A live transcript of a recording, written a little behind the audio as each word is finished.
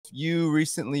you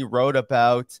recently wrote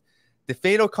about the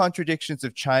fatal contradictions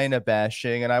of China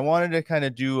bashing, and I wanted to kind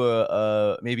of do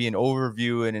a maybe an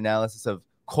overview and analysis of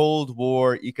Cold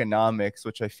War economics,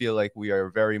 which I feel like we are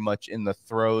very much in the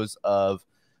throes of.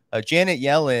 Janet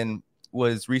Yellen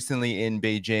was recently in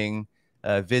Beijing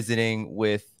visiting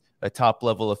with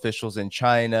top-level officials in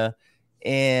China,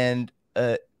 and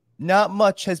not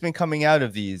much has been coming out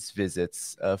of these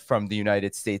visits from the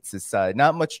United States' side.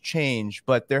 Not much change,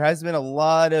 but there has been a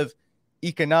lot of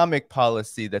economic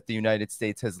policy that the United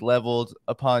States has leveled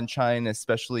upon China,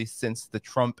 especially since the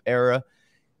Trump era.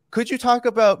 Could you talk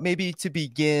about, maybe to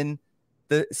begin,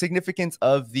 the significance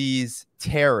of these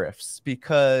tariffs?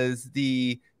 Because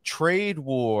the trade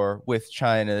war with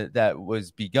China that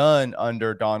was begun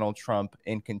under Donald Trump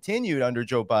and continued under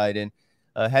Joe Biden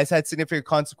has had significant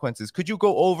consequences. Could you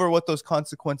go over what those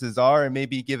consequences are and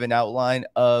maybe give an outline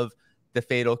of the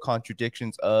fatal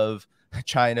contradictions of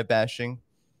China bashing?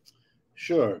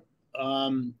 Sure.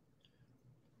 The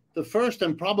first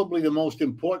and probably the most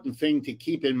important thing to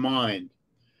keep in mind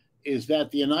is that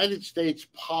the United States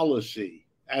policy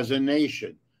as a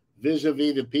nation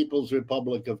vis-a-vis the People's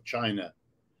Republic of China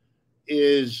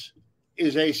is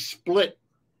a split,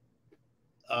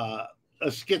 a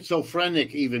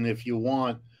schizophrenic, even if you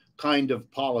want, kind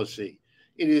of policy.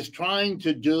 It is trying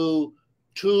to do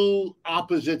two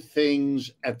opposite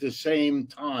things at the same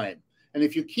time. And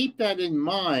if you keep that in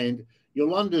mind,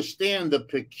 you'll understand the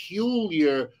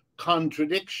peculiar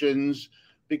contradictions,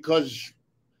 because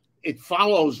it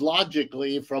follows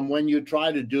logically from when you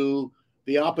try to do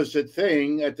the opposite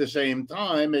thing at the same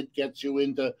time. It gets you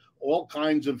into all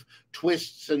kinds of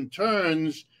twists and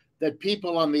turns that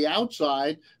people on the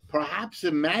outside, perhaps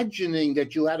imagining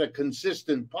that you had a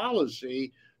consistent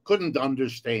policy, couldn't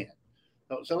understand.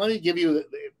 So let me give you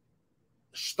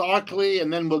starkly,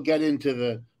 and then we'll get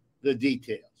into the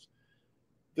details.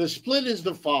 The split is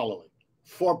the following.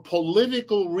 For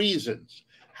political reasons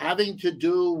having to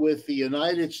do with the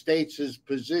United States'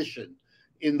 position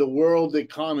in the world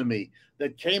economy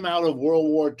that came out of World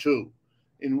War II,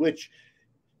 in which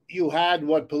you had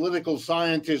what political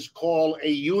scientists call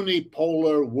a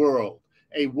unipolar world,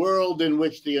 a world in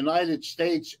which the United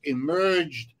States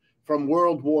emerged from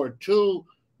World War II.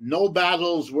 No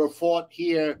battles were fought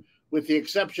here, with the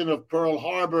exception of Pearl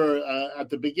Harbor at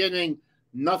the beginning.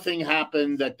 Nothing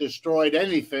happened that destroyed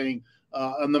anything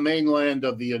on the mainland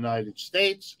of the United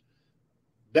States.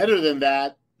 Better than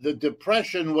that, the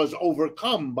Depression was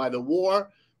overcome by the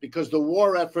war, because the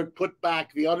war effort put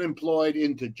back the unemployed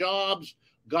into jobs,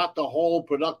 got the whole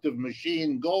productive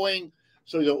machine going.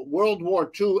 So the World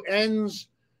War II ends,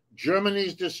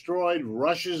 Germany's destroyed,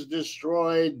 Russia's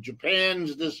destroyed,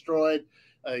 Japan's destroyed,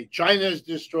 China's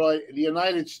destroyed. The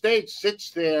United States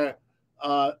sits there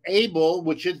able,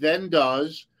 which it then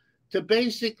does, to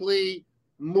basically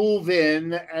move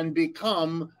in and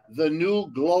become the new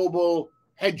global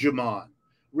hegemon,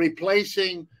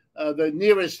 replacing the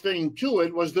nearest thing to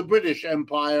it was the British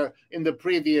Empire in the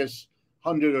previous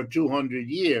 100 or 200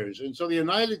 years. And so the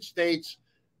United States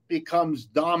becomes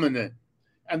dominant.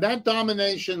 And that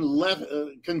domination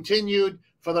continued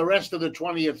for the rest of the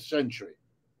 20th century.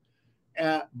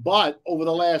 But over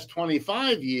the last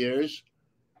 25 years,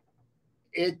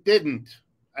 it didn't.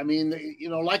 I mean, you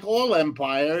know, like all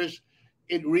empires,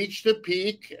 it reached a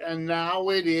peak and now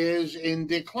it is in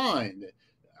decline.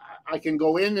 I can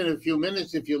go in a few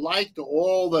minutes, if you like, to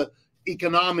all the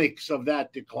economics of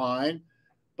that decline.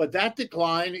 But that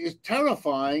decline is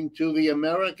terrifying to the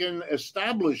American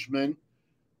establishment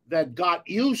that got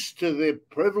used to the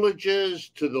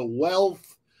privileges, to the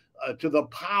wealth, to the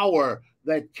power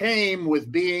that came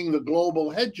with being the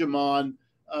global hegemon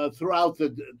throughout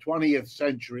the 20th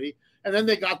century. And then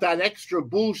they got that extra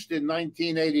boost in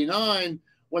 1989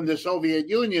 when the Soviet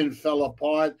Union fell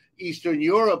apart, Eastern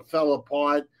Europe fell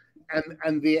apart,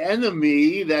 and the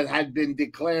enemy that had been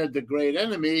declared the great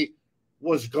enemy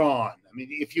was gone. I mean,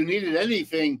 if you needed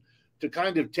anything to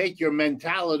kind of take your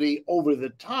mentality over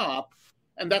the top,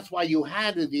 and that's why you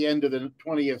had at the end of the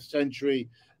 20th century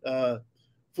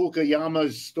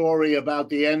Fukuyama's story about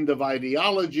the end of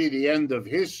ideology, the end of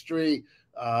history.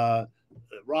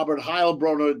 Robert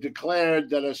Heilbronner declared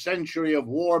that a century of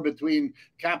war between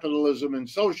capitalism and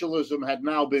socialism had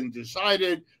now been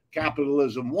decided.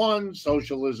 Capitalism won,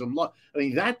 socialism lost. I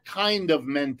mean, that kind of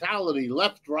mentality,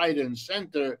 left, right, and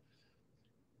center,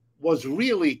 was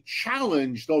really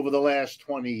challenged over the last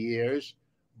 20 years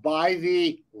by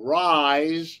the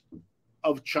rise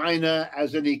of China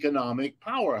as an economic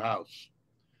powerhouse.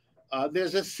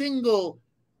 There's a single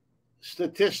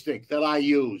statistic that I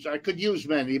use. I could use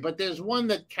many, but there's one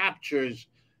that captures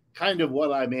kind of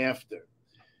what I'm after.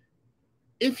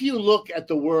 if you look at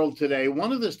the world today,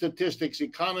 one of the statistics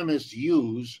economists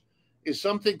use is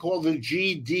something called the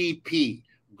GDP,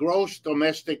 gross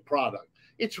domestic product.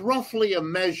 It's roughly a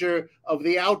measure of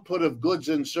the output of goods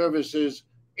and services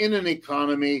in an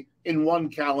economy in one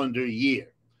calendar year.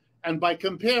 And by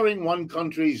comparing one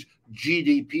country's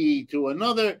GDP to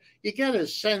another, you get a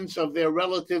sense of their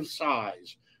relative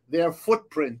size, their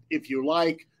footprint, if you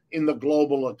like, in the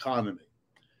global economy.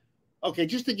 Okay,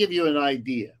 just to give you an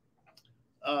idea,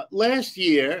 last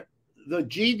year, the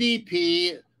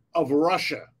GDP of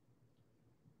Russia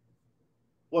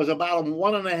was about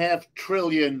 $1.5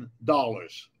 trillion.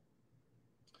 The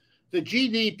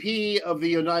GDP of the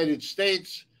United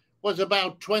States was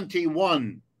about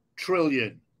 $21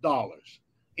 trillion.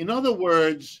 In other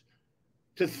words,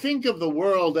 to think of the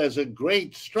world as a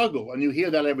great struggle, and you hear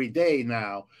that every day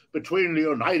now, between the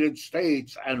United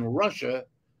States and Russia,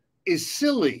 is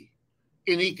silly.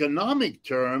 In economic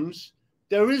terms,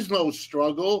 there is no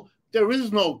struggle, there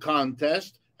is no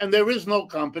contest, and there is no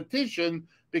competition,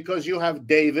 because you have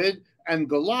David and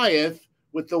Goliath,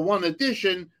 with the one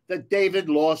addition that David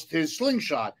lost his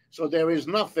slingshot. So there is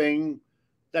nothing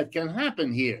that can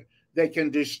happen here. They can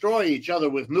destroy each other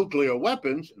with nuclear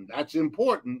weapons, and that's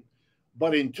important.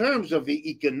 But in terms of the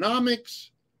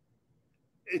economics,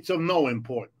 it's of no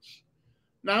importance.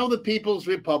 Now the People's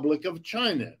Republic of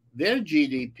China, their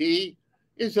GDP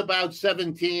is about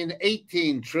 $17,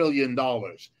 $18 trillion.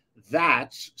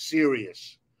 That's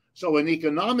serious. So in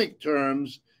economic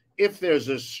terms, if there's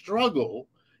a struggle,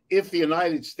 if the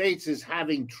United States is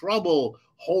having trouble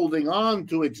holding on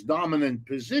to its dominant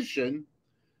position,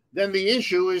 then the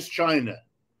issue is China.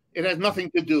 It has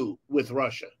nothing to do with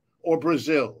Russia or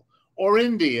Brazil or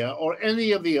India or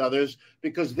any of the others,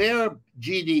 because their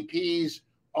GDPs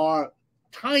are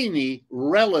tiny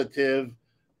relative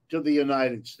to the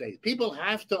United States. People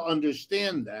have to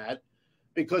understand that,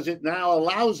 because it now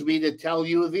allows me to tell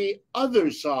you the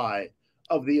other side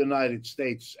of the United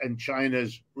States and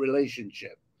China's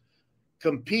relationship.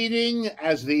 Competing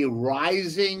as the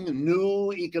rising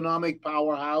new economic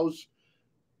powerhouse,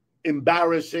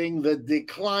 embarrassing the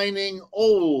declining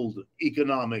old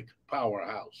economic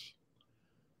powerhouse.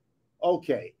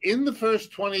 Okay, in the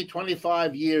first 20,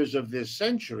 25 years of this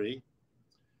century,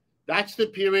 that's the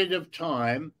period of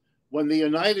time when the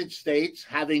United States,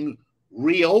 having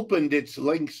reopened its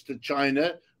links to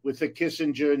China with the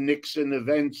Kissinger-Nixon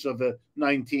events of the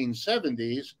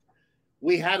 1970s,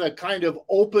 we had a kind of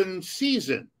open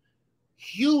season.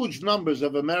 Huge numbers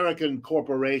of American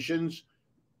corporations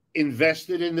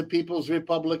invested in the People's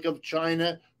Republic of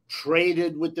China,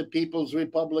 traded with the People's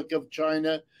Republic of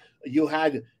China. You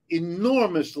had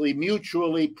enormously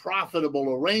mutually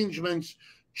profitable arrangements.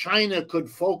 China could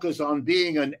focus on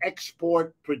being an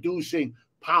export-producing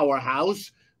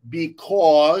powerhouse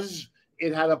because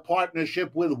it had a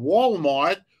partnership with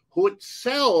Walmart, who would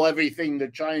sell everything the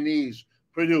Chinese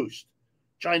produced.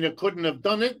 China couldn't have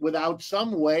done it without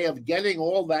some way of getting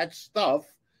all that stuff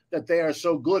that they are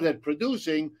so good at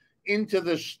producing into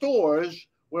the stores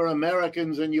where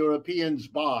Americans and Europeans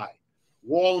buy.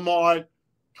 Walmart,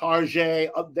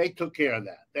 Target, they took care of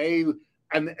that.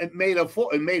 It made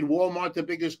Walmart the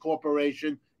biggest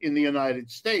corporation in the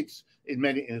United States in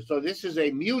many. So this is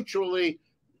a mutually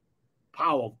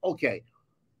powerful. Okay,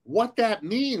 what that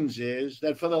means is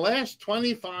that for the last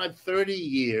 25, 30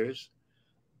 years,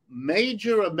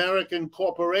 major American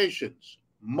corporations,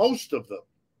 most of them,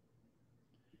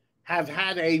 have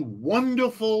had a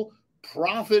wonderful,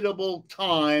 profitable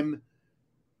time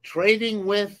trading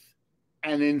with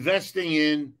and investing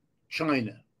in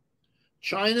China.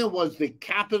 China was the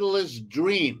capitalist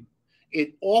dream.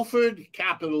 It offered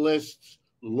capitalists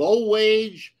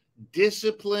low-wage,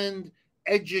 disciplined,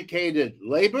 educated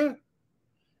labor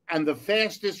and the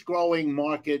fastest-growing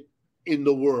market in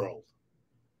the world.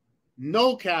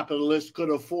 No capitalist could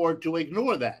afford to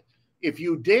ignore that. If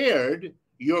you dared,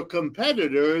 your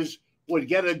competitors would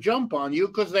get a jump on you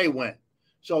because they went.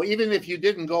 So even if you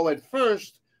didn't go at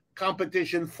first,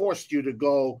 competition forced you to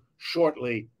go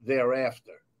shortly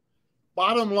thereafter.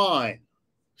 Bottom line,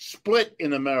 split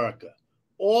in America.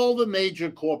 All the major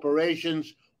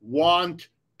corporations want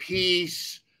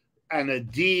peace and a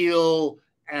deal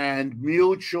and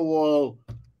mutual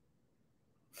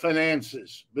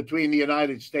finances between the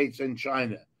United States and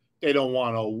China. They don't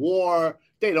want a war.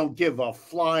 They don't give a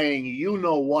flying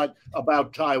you-know-what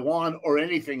about Taiwan or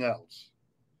anything else.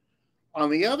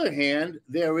 On the other hand,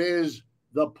 there is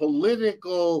the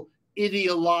political,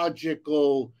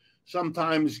 ideological,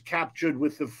 sometimes captured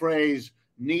with the phrase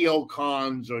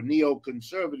neocons or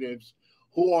neoconservatives,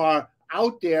 who are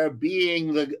out there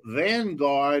being the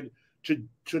vanguard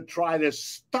to try to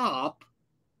stop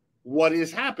what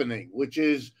is happening, which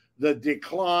is the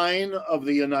decline of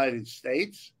the United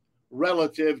States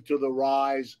relative to the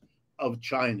rise of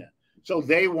China. So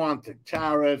they want the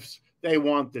tariffs, they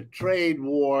want the trade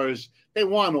wars, they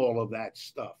want all of that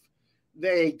stuff.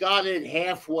 They got it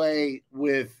halfway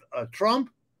with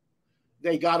Trump,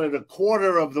 they got it a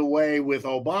quarter of the way with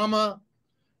Obama,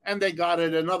 and they got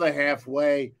it another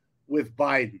halfway with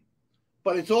Biden.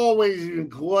 But it's always a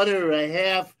quarter or a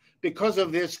half because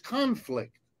of this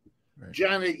conflict. Right.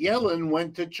 Janet Yellen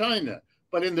went to China,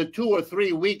 but in the 2 or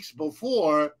 3 weeks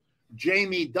before,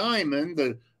 Jamie Dimon,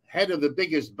 the head of the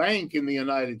biggest bank in the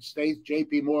United States,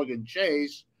 JP Morgan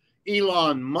Chase,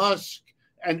 Elon Musk,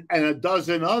 and a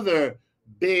dozen other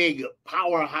big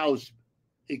powerhouse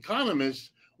economists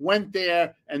went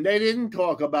there, and they didn't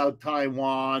talk about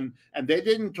Taiwan, and they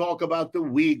didn't talk about the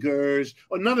Uyghurs,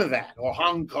 or none of that, or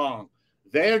Hong Kong.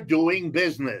 They're doing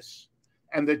business.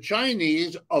 And the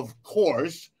Chinese, of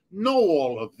course, know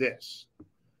all of this.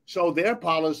 So their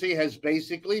policy has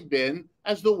basically been,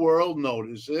 as the world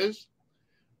notices,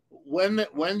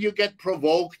 when you get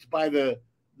provoked by the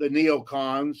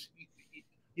neocons,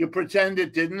 you pretend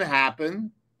it didn't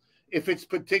happen. If it's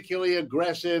particularly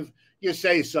aggressive, you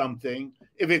say something.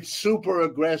 If it's super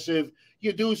aggressive,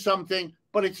 you do something,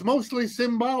 but it's mostly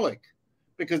symbolic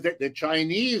because the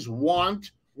Chinese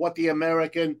want what the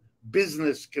American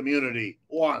business community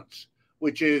wants,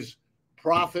 which is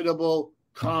profitable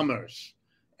commerce.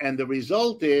 And the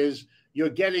result is you're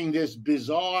getting this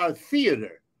bizarre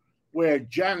theater where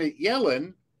Janet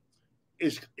Yellen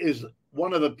is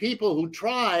one of the people who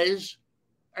tries,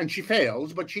 and she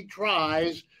fails, but she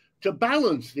tries to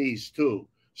balance these two.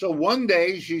 So one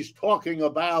day she's talking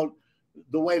about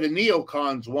the way the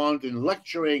neocons want and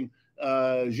lecturing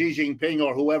Xi Jinping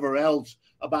or whoever else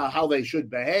about how they should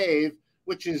behave,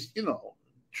 which is,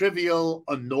 trivial,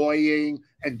 annoying,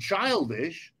 and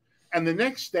childish. And the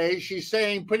next day she's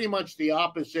saying pretty much the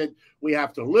opposite. We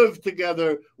have to live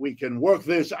together. We can work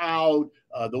this out.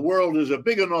 The world is a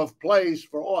big enough place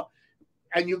for all.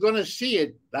 And you're going to see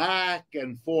it back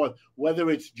and forth, whether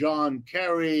it's John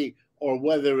Kerry or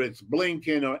whether it's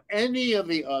Blinken or any of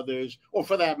the others, or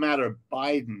for that matter,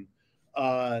 Biden.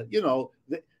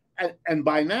 And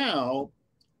by now,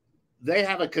 they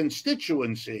have a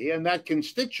constituency, and that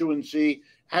constituency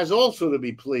has also to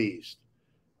be pleased.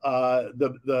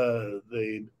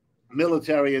 The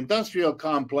military-industrial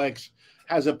complex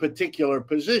has a particular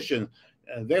position.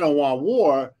 They don't want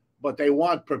war, but they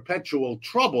want perpetual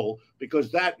trouble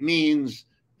because that means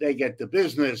they get the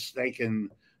business, they can,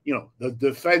 the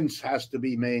defense has to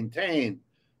be maintained.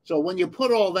 So when you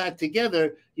put all that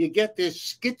together, you get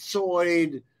this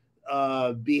schizoid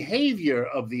behavior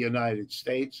of the United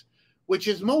States, which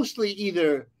is mostly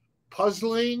either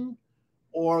puzzling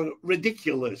or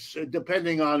ridiculous,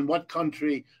 depending on what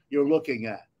country you're looking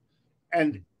at.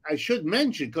 And I should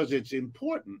mention, because it's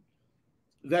important,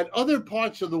 that other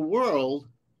parts of the world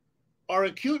are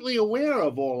acutely aware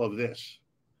of all of this.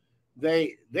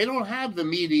 They don't have the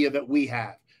media that we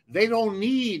have. They don't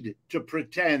need to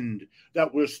pretend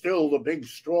that we're still the big,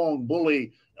 strong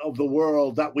bully of the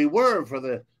world that we were for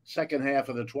the second half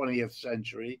of the 20th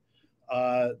century.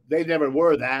 They never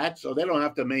were that, so they don't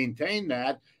have to maintain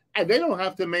that. And they don't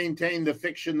have to maintain the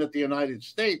fiction that the United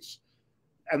States,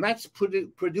 and that's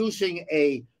producing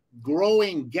a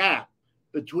growing gap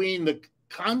between the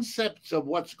concepts of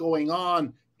what's going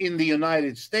on in the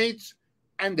United States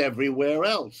and everywhere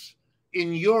else.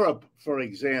 In Europe, for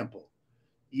example,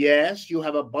 yes, you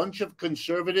have a bunch of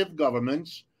conservative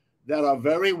governments that are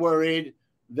very worried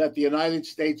that the United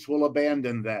States will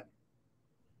abandon them.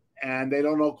 And they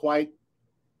don't know quite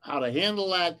how to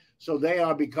handle that, so they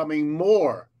are becoming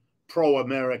more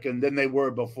pro-American than they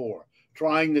were before,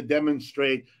 trying to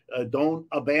demonstrate, don't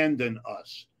abandon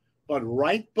us. But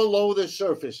right below the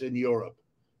surface in Europe,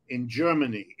 in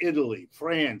Germany, Italy,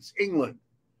 France, England,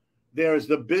 there's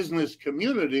the business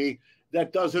community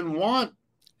that doesn't want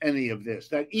any of this,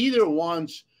 that either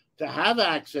wants to have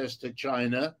access to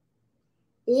China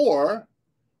or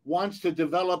wants to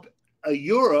develop a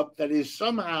Europe that is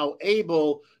somehow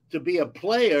able to be a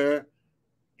player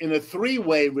in a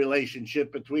three-way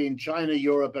relationship between China,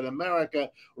 Europe, and America,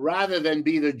 rather than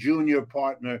be the junior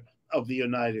partner of the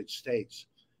United States.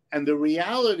 And the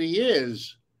reality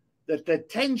is that the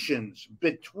tensions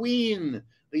between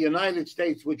the United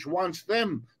States, which wants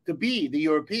them to be, the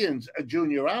Europeans, a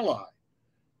junior ally,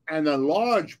 and a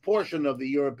large portion of the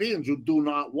Europeans who do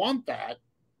not want that,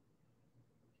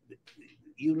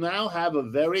 you now have a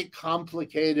very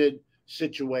complicated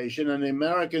situation, and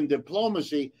American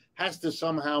diplomacy has to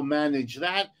somehow manage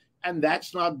that, and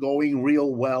that's not going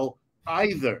real well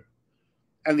either.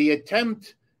 And the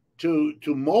attempt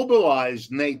to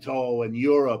mobilize NATO and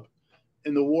Europe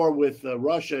in the war with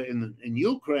Russia in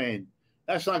Ukraine,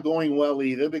 that's not going well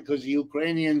either, because the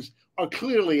Ukrainians are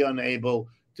clearly unable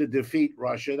to defeat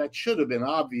Russia. That should have been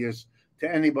obvious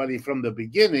to anybody from the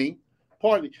beginning,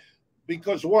 partly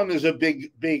because one is a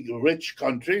big, rich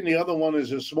country, and the other one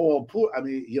is a small, poor. I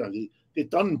mean, it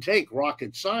doesn't take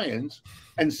rocket science,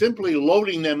 and simply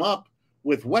loading them up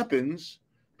with weapons,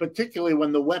 particularly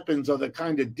when the weapons are the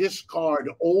kind of discard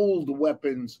old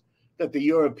weapons that the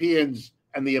Europeans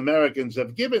and the Americans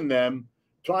have given them,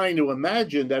 trying to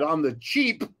imagine that on the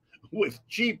cheap, with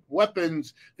cheap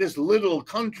weapons, this little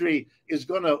country is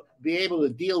going to be able to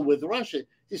deal with Russia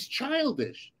is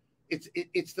childish.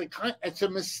 It's a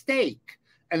mistake.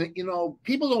 And,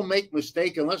 people don't make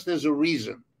mistake unless there's a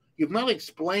reason. You've not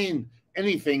explained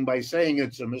anything by saying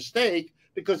it's a mistake,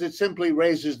 because it simply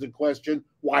raises the question,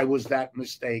 why was that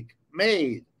mistake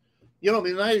made? The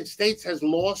United States has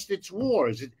lost its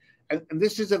wars. And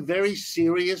this is a very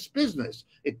serious business.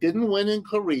 It didn't win in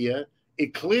Korea.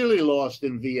 It clearly lost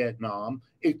in Vietnam.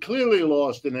 It clearly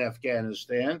lost in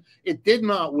Afghanistan. It did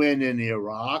not win in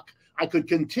Iraq. I could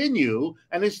continue,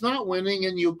 and it's not winning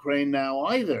in Ukraine now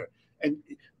either. And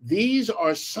these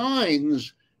are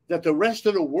signs that the rest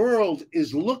of the world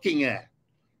is looking at.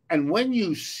 And when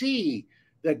you see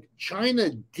that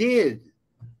China did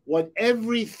what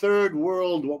every third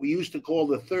world, what we used to call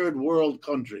the third world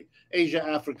country, Asia,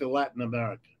 Africa, Latin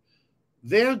America,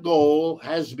 their goal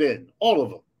has been, all of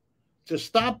them, to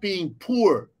stop being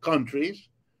poor countries,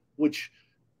 which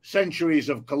centuries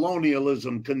of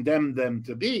colonialism condemned them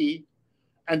to be,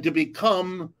 and to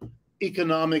become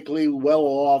economically well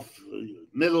off,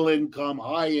 middle income,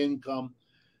 high income.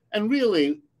 And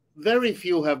really, very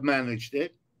few have managed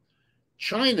it.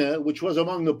 China, which was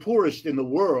among the poorest in the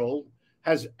world,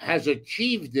 has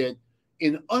achieved it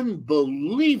in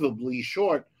unbelievably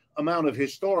short amount of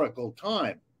historical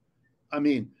time. I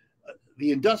mean,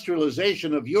 the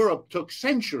industrialization of Europe took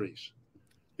centuries.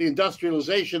 The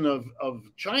industrialization of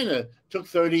China took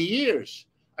 30 years.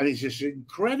 And it's just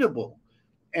incredible.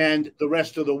 And the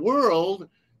rest of the world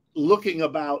looking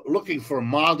for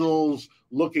models,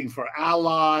 looking for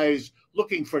allies,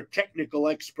 looking for technical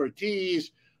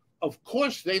expertise. Of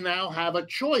course, they now have a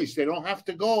choice. They don't have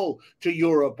to go to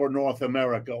Europe or North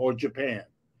America or Japan.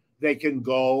 They can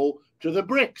go to the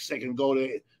BRICS. They can go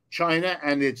to China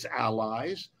and its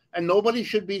allies. And nobody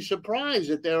should be surprised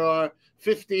that there are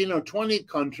 15 or 20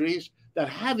 countries that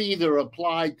have either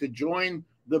applied to join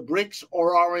the BRICS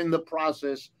or are in the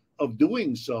process of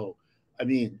doing so. I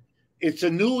mean, it's a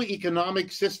new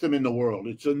economic system in the world.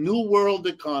 It's a new world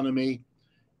economy.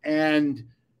 And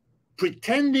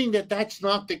pretending that that's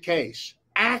not the case,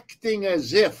 acting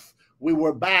as if we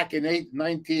were back in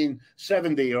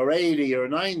 1970 or 80 or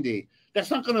 90, that's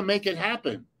not going to make it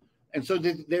happen. And so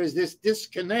there's this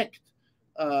disconnect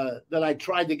that I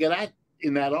tried to get at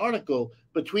in that article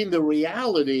between the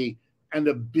reality and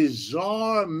the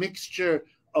bizarre mixture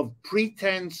of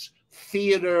pretense,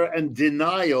 theater, and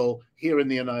denial here in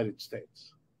the United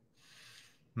States.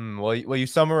 Well, you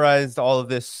summarized all of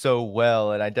this so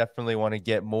well, and I definitely want to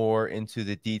get more into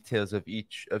the details of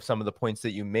each of some of the points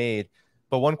that you made.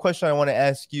 But one question I want to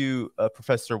ask you,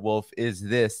 Professor Wolff, is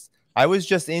this. I was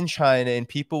just in China, and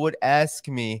people would ask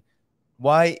me,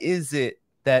 why is it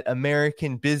that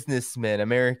American businessmen,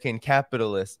 American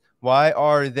capitalists, why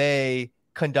are they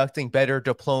conducting better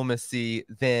diplomacy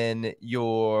than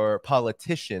your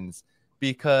politicians?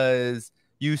 Because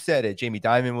you said it, Jamie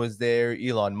Dimon was there,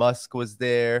 Elon Musk was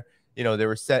there, there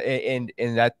were and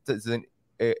that doesn't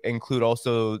include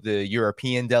also the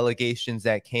European delegations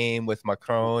that came with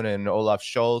Macron and Olaf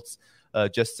Scholz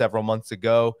just several months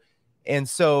ago. And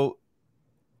so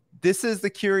this is the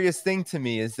curious thing to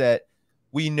me, is that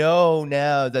we know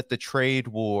now that the trade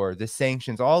war, the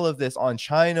sanctions, all of this on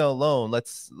China alone,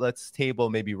 let's table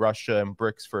maybe Russia and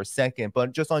BRICS for a second,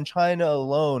 but just on China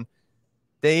alone,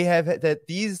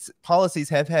 these policies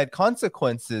have had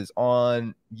consequences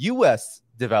on U.S.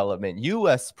 development,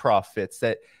 U.S. profits,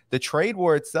 that the trade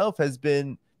war itself has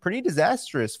been pretty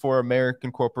disastrous for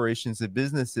American corporations and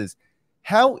businesses.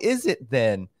 How is it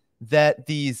then that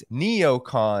these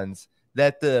neocons,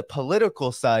 that the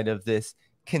political side of this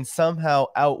can somehow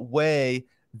outweigh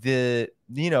the,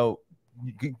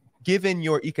 given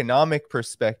your economic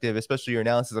perspective, especially your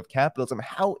analysis of capitalism,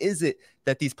 how is it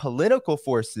that these political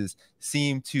forces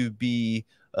seem to be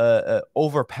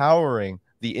overpowering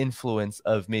the influence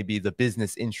of maybe the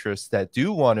business interests that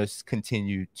do want to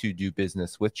continue to do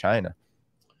business with China?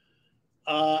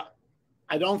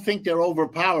 I don't think they're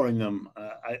overpowering them.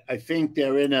 I think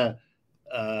they're in a,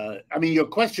 your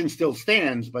question still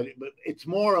stands, but it's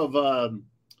more of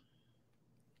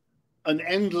an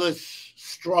endless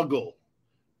struggle,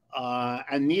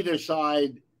 and neither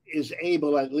side is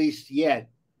able, at least yet,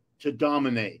 to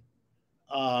dominate.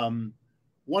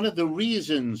 One of the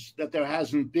reasons that there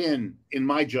hasn't been, in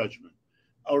my judgment,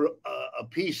 a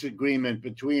peace agreement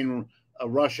between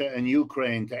Russia and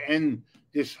Ukraine to end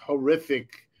this horrific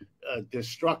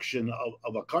destruction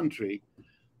of a country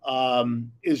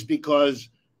is because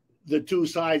the two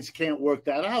sides can't work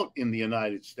that out in the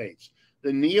United States.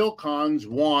 The neocons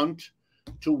want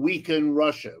to weaken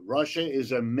Russia. Russia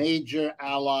is a major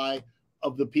ally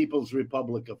of the People's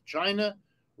Republic of China.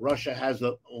 Russia has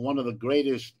one of the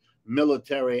greatest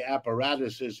military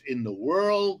apparatuses in the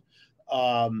world.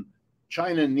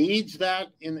 China needs that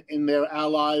in their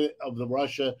ally of the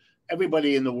Russia.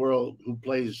 Everybody in the world who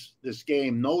plays this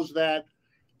game knows that.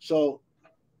 So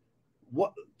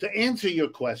to answer your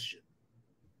question,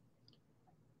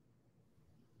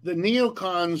 the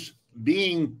neocons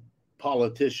being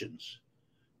politicians,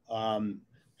 and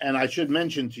I should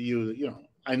mention to you,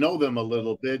 I know them a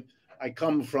little bit. I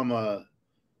come from a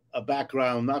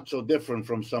background not so different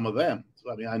from some of them.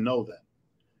 So, I mean, I know them.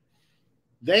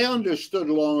 They understood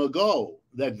long ago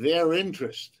that their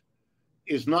interest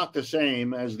is not the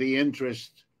same as the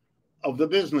interest of the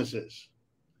businesses.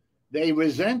 They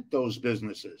resent those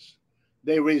businesses.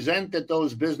 They resent that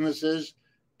those businesses,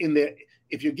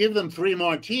 if you give them 3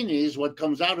 martinis, what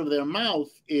comes out of their mouth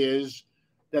is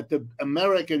that the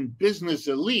American business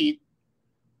elite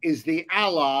is the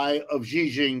ally of Xi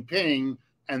Jinping,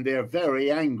 and they're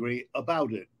very angry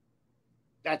about it.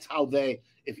 That's how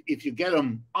if you get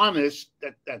them honest,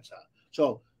 that's how.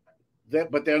 So,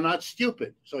 but they're not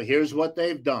stupid. So here's what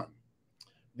they've done.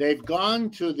 They've gone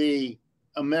to the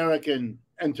American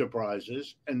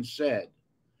enterprises and said,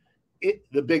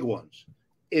 the big ones,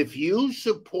 if you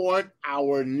support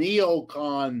our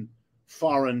neocon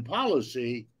foreign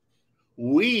policy,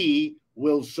 we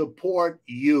will support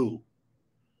you.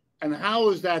 And how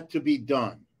is that to be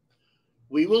done?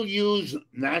 We will use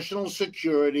national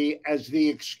security as the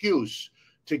excuse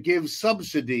to give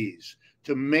subsidies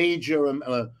to major,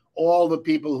 all the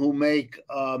people who make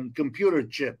computer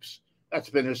chips. That's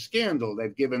been a scandal.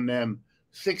 They've given them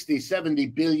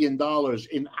 $60–70 billion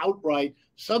in outright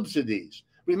subsidies.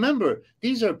 Remember,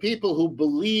 these are people who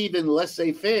believe in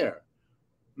laissez-faire.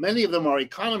 Many of them are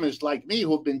economists like me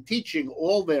who have been teaching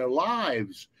all their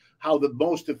lives how the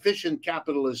most efficient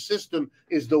capitalist system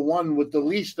is the one with the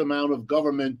least amount of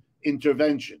government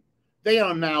intervention. They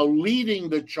are now leading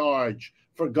the charge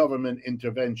for government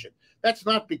intervention. That's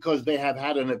not because they have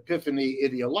had an epiphany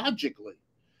ideologically.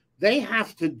 They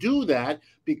have to do that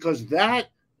because that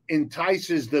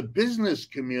entices the business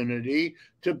community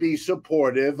to be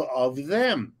supportive of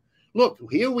them. Look,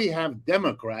 here we have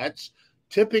Democrats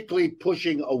typically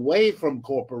pushing away from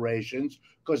corporations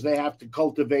because they have to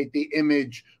cultivate the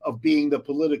image of being the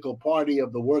political party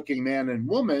of the working man and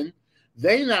woman.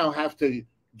 They now have to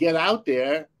get out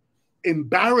there,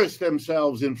 embarrass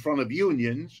themselves in front of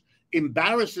unions,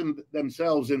 embarrass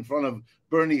themselves in front of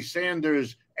Bernie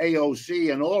Sanders,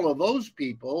 AOC, and all of those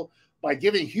people by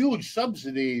giving huge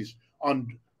subsidies on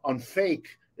fake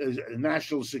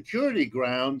national security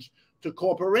grounds to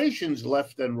corporations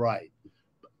left and right,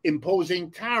 imposing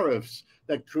tariffs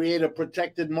that create a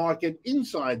protected market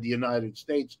inside the United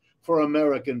States for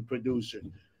American producers.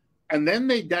 And then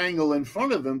they dangle in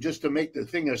front of them, just to make the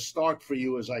thing as stark for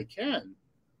you as I can,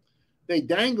 they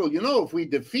dangle, if we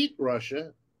defeat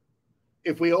Russia,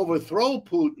 if we overthrow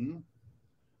Putin,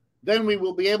 then we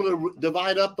will be able to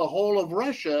divide up the whole of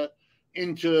Russia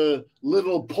into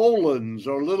little Polands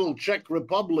or little Czech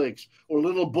republics or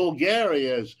little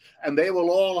Bulgarias, and they will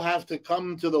all have to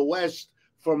come to the West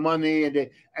for money,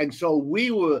 and so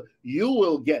you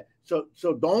will get,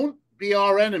 so don't be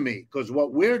our enemy, because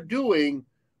what we're doing,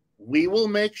 we will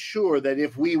make sure that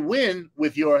if we win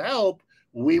with your help,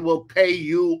 we will pay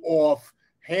you off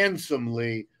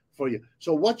handsomely for you.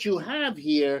 So what you have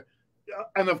here,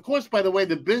 and of course, by the way,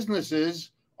 the businesses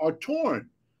are torn.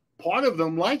 Part of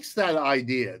them likes that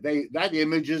idea. That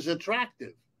image is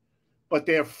attractive. But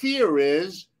their fear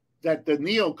is that the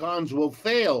neocons will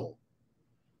fail.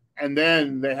 And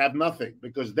then they have nothing,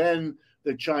 because then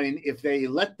if they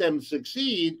let them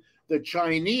succeed, the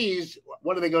Chinese,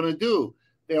 what are they going to do?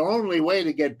 Their only way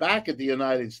to get back at the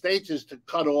United States is to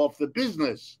cut off the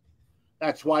business.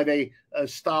 That's why they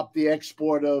stopped the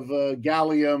export of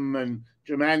gallium and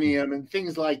germanium and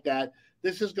things like that.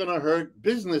 This is going to hurt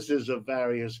businesses of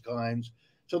various kinds.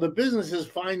 So the businesses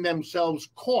find themselves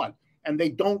caught, and they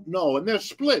don't know, and they're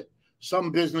split.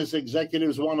 Some business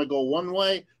executives want to go one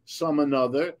way, some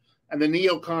another, and the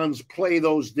neocons play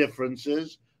those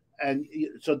differences, And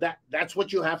so that's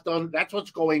what you have to, that's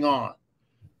what's going on.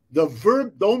 The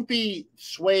verb, don't be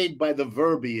swayed by the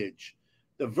verbiage.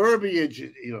 The verbiage,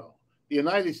 you know, the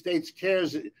United States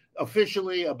cares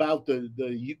officially about the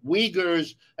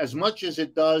Uyghurs as much as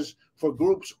it does for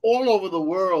groups all over the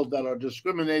world that are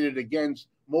discriminated against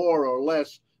more or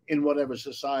less in whatever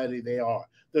society they are.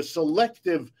 The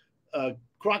selective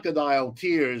crocodile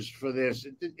tears for this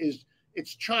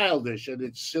it's childish and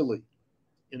it's silly.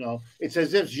 You know, it's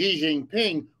as if Xi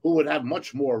Jinping, who would have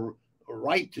much more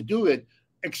right to do it,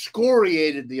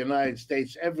 excoriated the United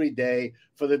States every day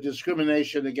for the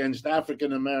discrimination against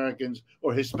African Americans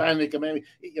or Hispanic Americans.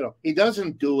 You know, he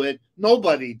doesn't do it.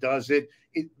 Nobody does it.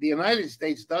 The United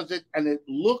States does it, and it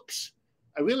looks,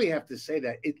 I really have to say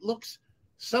that, it looks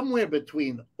somewhere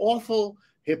between awful,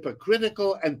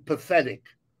 hypocritical, and pathetic.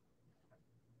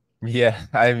 Yeah,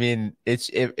 I mean, it's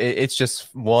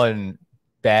just one,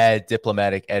 bad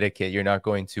diplomatic etiquette. You're not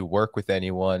going to work with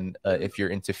anyone if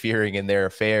you're interfering in their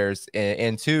affairs.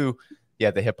 And two, yeah,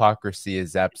 the hypocrisy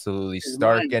is absolutely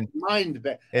stark. Mind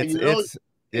bad. It's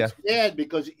bad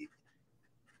because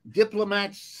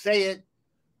diplomats say it,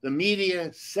 the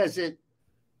media says it.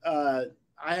 I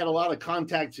had a lot of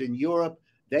contacts in Europe.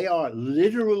 They are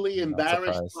literally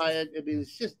embarrassed by it. I mean,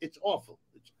 it's awful.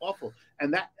 It's awful.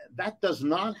 And that does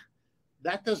not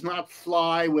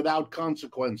fly without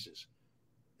consequences.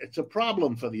 It's a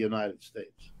problem for the United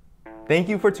States. Thank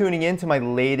you for tuning in to my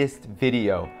latest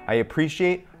video. I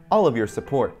appreciate all of your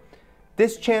support.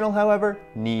 This channel, however,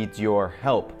 needs your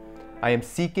help. I am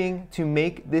seeking to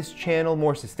make this channel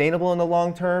more sustainable in the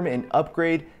long term and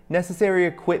upgrade necessary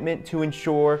equipment to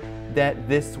ensure that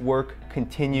this work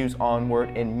continues onward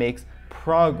and makes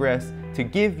progress to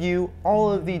give you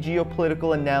all of the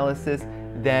geopolitical analysis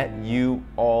that you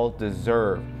all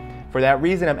deserve. For that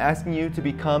reason, I'm asking you to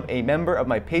become a member of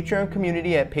my Patreon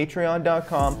community at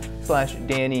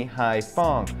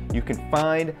patreon.com/DannyDhaiphong. You can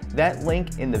find that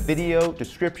link in the video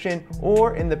description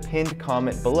or in the pinned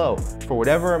comment below. For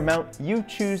whatever amount you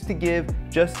choose to give,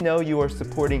 just know you are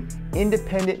supporting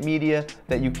independent media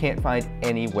that you can't find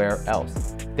anywhere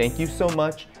else. Thank you so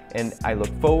much, and I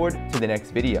look forward to the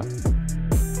next video.